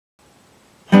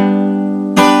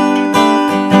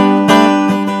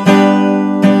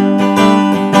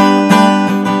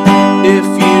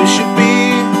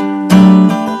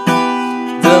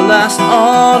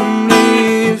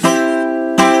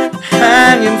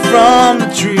on the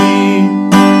tree,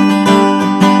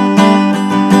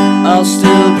 I'll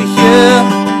still be here,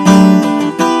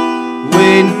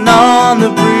 waiting on the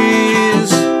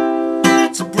breeze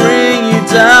to bring you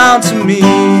down to me.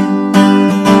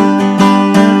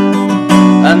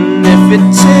 And if it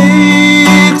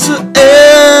takes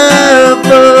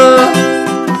forever,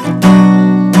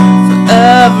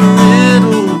 forever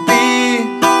it'll be.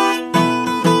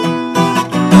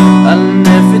 And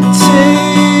if it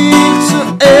takes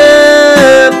forever,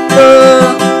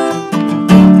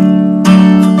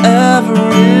 forever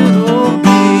it'll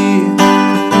be.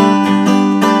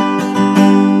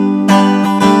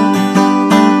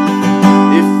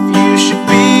 If you should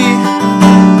be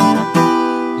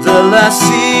the last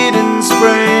seed in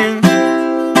spring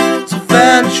to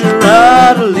venture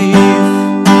out a leaf,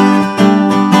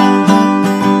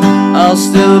 I'll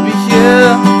still be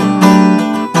here,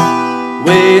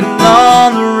 waiting on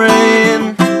the rain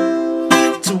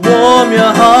to warm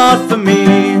your heart for me.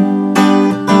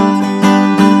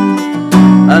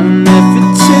 And if it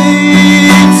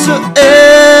takes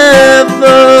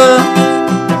forever,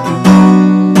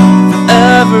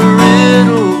 forever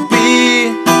it'll be.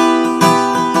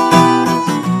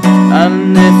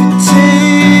 And if it